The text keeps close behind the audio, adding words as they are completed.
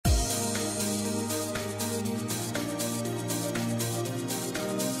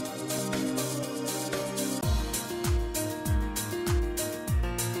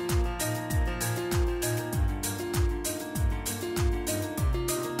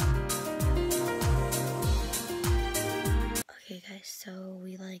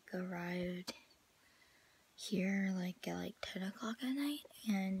here like at like 10 o'clock at night,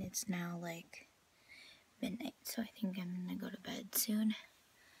 and it's now like midnight, so I think I'm gonna go to bed soon.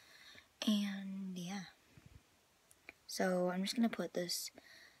 And yeah, so I'm just gonna put this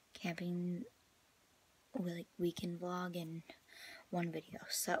camping like weekend vlog in one video.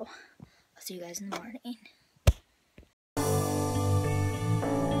 So I'll see you guys in the morning.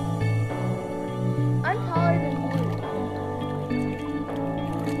 I'm taller than you.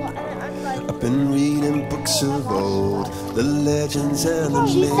 Well, I'm like, I've been reading books of old, the legends and the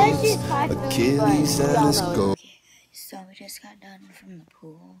myths, Achilles and his gold. Okay guys, so we just got done from the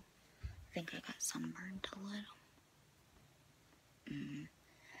pool. I think I got sunburned a little.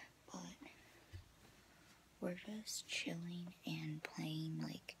 But we're just chilling and playing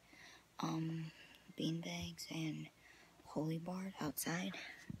like beanbags and holy board outside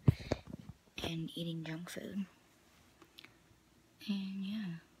and eating junk food. And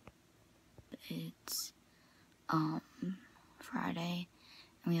yeah, it's Friday,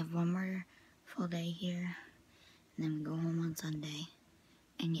 and we have one more full day here, and then we go home on Sunday.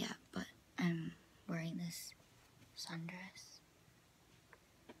 And yeah, but I'm wearing this sundress.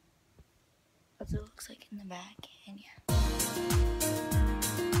 That's what it looks like in the back, and yeah.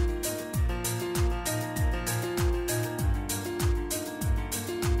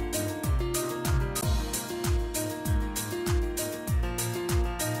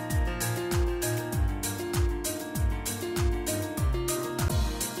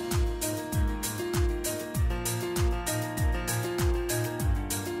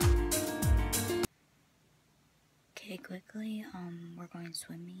 Okay, quickly, we're going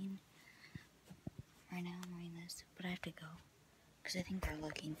swimming. Right now I'm wearing this, but I have to go because I think they're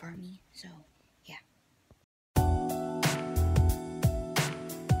looking for me, so yeah.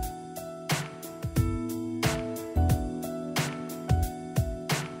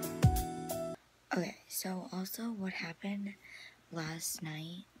 Okay, so also what happened last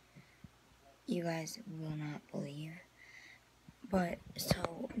night, you guys will not believe. But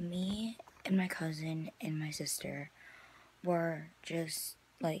so me and my cousin and my sister were just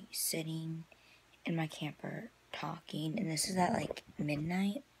like sitting in my camper talking, and this is at like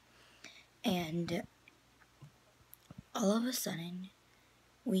midnight, and all of a sudden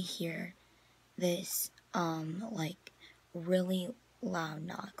we hear this like really loud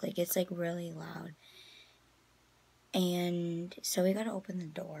knock. Like it's like really loud. And so we gotta open the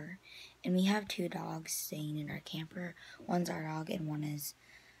door, and we have two dogs staying in our camper. One's our dog and one is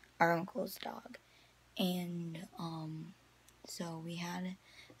our uncle's dog. And so we had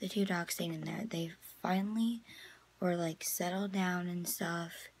the two dogs staying in there. They finally were like settled down and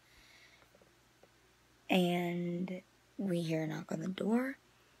stuff, and we hear a knock on the door.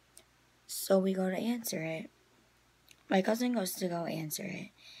 So we go to answer it. My cousin goes to go answer it,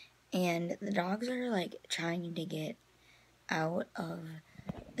 and the dogs are like trying to get out of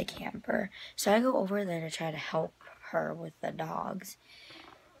the camper. So I go over there to try to help her with the dogs,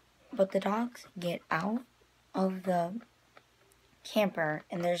 but the dogs get out of the camper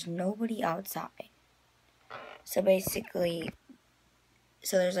and there's nobody outside. So basically,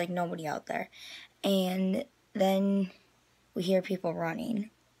 there's like nobody out there, and then we hear people running,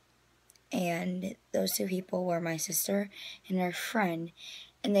 and those two people were my sister and her friend,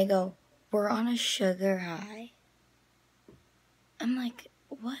 and they go, "We're on a sugar high." I'm like,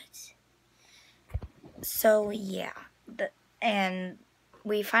 what? So yeah, and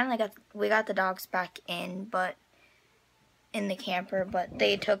we finally got the dogs back in the camper, but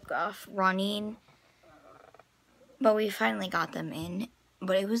they took off running. But we finally got them in.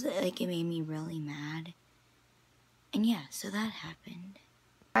 But it was like, it made me really mad. And yeah, so that happened.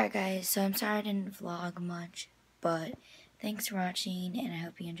 Alright guys, so I'm sorry I didn't vlog much, but thanks for watching, and I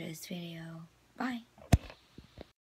hope you enjoyed this video. Bye!